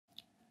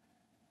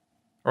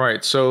All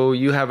right, so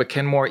you have a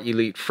Kenmore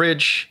Elite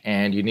fridge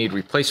and you need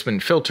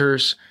replacement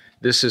filters.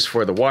 This is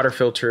for the water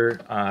filter.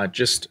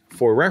 Just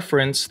for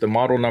reference, the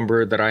model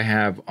number that I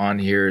have on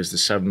here is the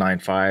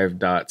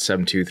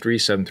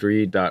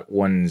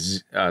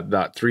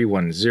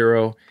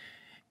 795.72373.310.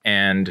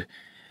 And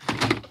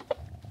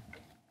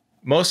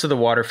most of the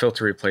water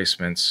filter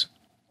replacements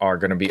are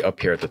going to be up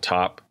here at the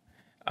top.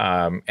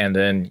 And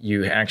then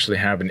you actually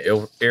have an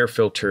air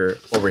filter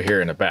over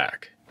here in the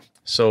back.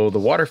 So the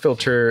water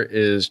filter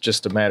is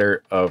just a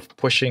matter of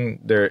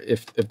pushing there.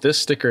 If this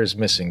sticker is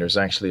missing, there's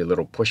actually a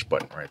little push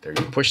button right there.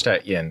 You push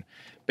that in.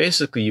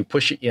 Basically, you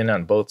push it in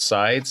on both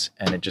sides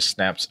and it just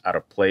snaps out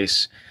of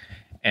place.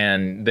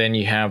 And then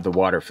you have the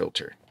water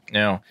filter.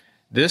 Now,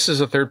 this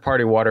is a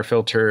third-party water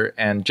filter,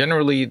 and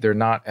generally they're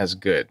not as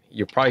good.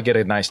 You'll probably get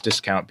a nice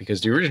discount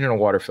because the original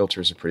water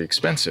filters are pretty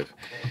expensive.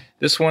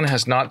 This one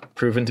has not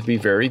proven to be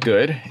very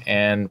good,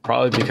 and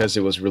probably because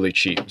it was really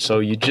cheap. So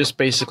you just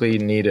basically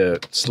need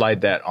to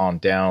slide that on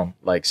down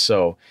like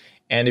so.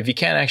 And if you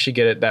can't actually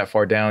get it that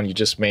far down, you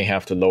just may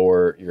have to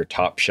lower your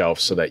top shelf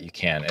so that you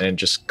can, and it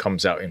just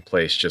comes out in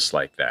place just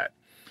like that.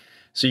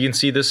 So you can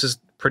see this is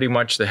pretty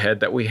much the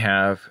head that we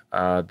have.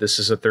 This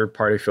is a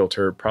third-party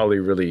filter, probably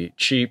really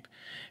cheap.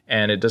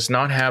 And it does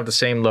not have the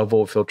same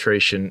level of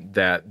filtration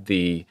that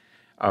the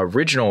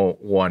original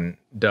one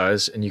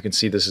does. And you can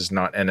see this is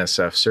not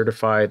NSF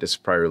certified. It's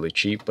probably really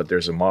cheap, but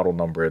there's a model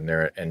number in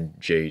there,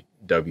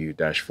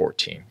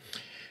 NJW-14.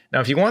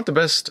 Now, if you want the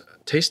best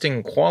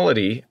tasting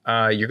quality,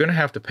 you're going to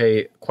have to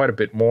pay quite a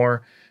bit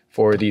more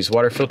for these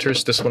water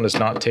filters. This one does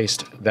not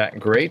taste that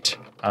great.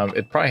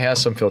 It probably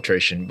has some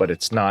filtration, but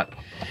it's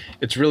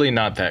really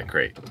not that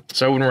great.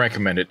 So I wouldn't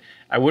recommend it.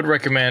 I would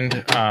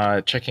recommend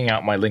checking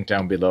out my link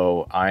down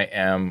below. I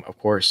am, of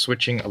course,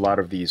 switching a lot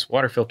of these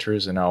water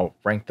filters, and I'll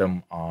rank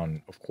them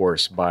on, of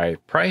course, by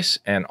price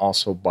and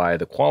also by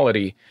the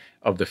quality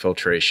of the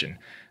filtration.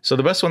 So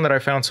the best one that I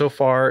found so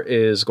far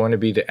is going to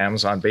be the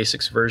Amazon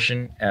Basics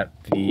version. At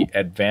the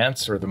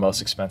advanced or the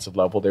most expensive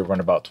level, they run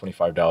about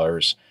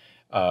 $25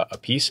 a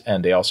piece,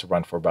 and they also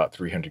run for about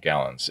 300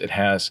 gallons. It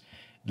has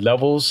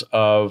levels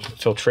of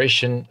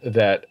filtration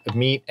that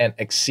meet and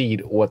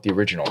exceed what the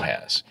original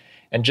has.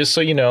 And just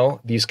so you know,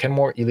 these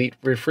Kemore Elite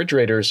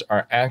refrigerators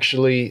are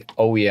actually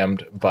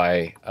OEM'd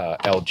by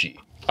LG.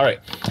 All right,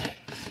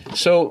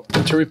 so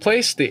to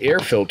replace the air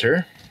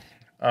filter,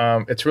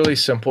 it's really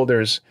simple.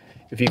 There's,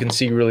 if you can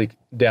see really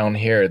down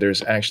here,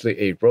 there's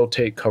actually a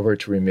rotate cover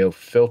to remove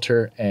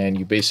filter, and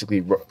you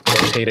basically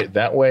rotate it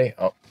that way.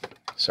 Oh,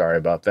 sorry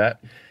about that.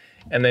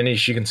 And then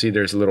as you can see,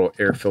 there's a little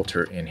air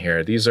filter in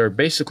here. These are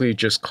basically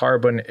just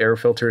carbon air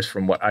filters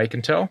from what I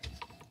can tell.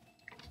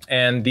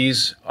 And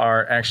these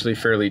are actually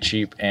fairly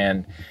cheap,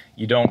 and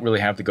you don't really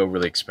have to go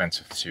really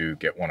expensive to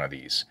get one of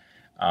these.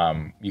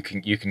 You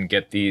can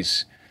get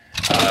these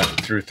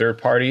through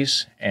third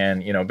parties,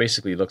 and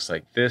basically it looks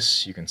like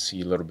this. You can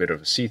see a little bit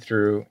of a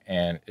see-through,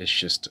 and it's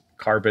just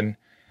carbon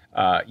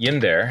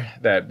in there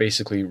that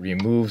basically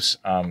removes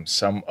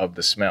some of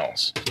the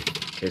smells.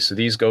 Okay, so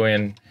these go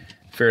in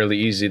fairly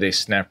easy. They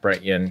snap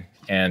right in.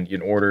 And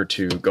in order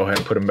to go ahead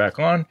and put them back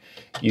on,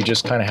 you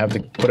just kind of have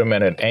to put them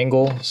at an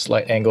angle,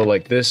 slight angle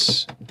like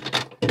this.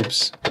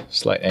 Oops,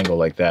 slight angle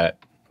like that.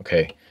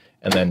 Okay,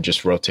 and then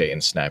just rotate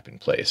and snap in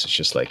place. It's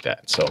just like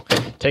that. So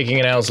taking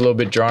it out is a little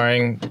bit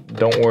jarring.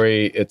 Don't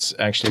worry, it's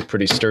actually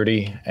pretty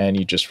sturdy, and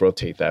you just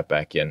rotate that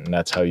back in, and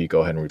that's how you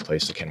go ahead and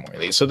replace the Kemore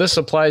Elite. So this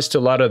applies to a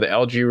lot of the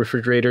LG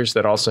refrigerators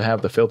that also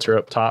have the filter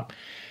up top.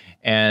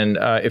 And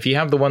if you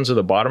have the ones with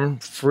the bottom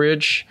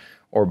fridge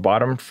or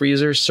bottom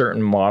freezer,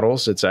 certain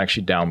models, it's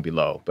actually down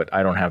below, but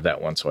I don't have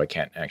that one, so I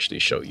can't actually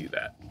show you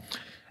that.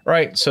 All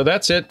right, so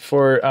that's it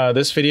for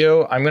this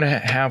video. I'm gonna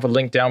have a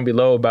link down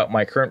below about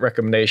my current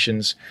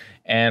recommendations,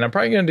 and I'm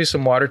probably gonna do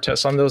some water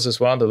tests on those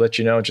as well to let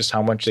you know just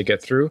how much they get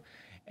through,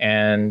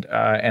 and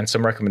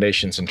some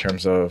recommendations in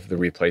terms of the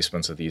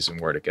replacements of these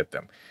and where to get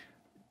them.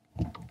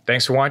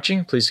 Thanks for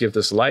watching. Please give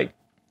this a like,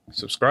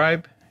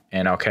 subscribe,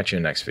 and I'll catch you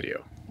in the next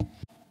video.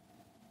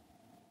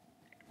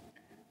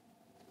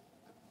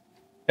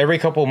 Every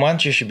couple of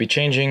months, you should be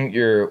changing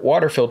your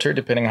water filter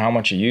depending on how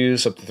much you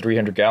use, up to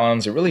 300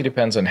 gallons. It really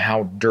depends on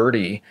how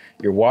dirty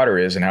your water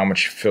is and how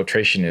much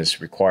filtration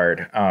is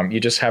required. You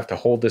just have to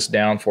hold this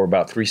down for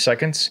about 3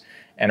 seconds,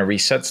 and it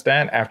resets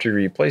that after you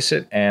replace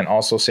it. And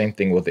also same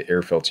thing with the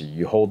air filter.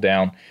 You hold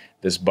down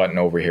this button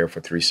over here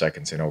for 3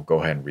 seconds, and it'll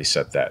go ahead and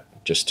reset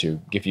that just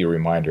to give you a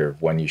reminder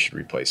of when you should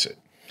replace it.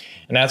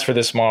 And as for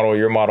this model,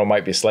 your model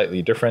might be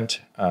slightly different,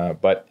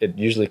 but it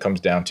usually comes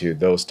down to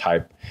those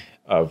type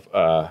of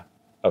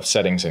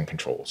settings and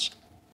controls.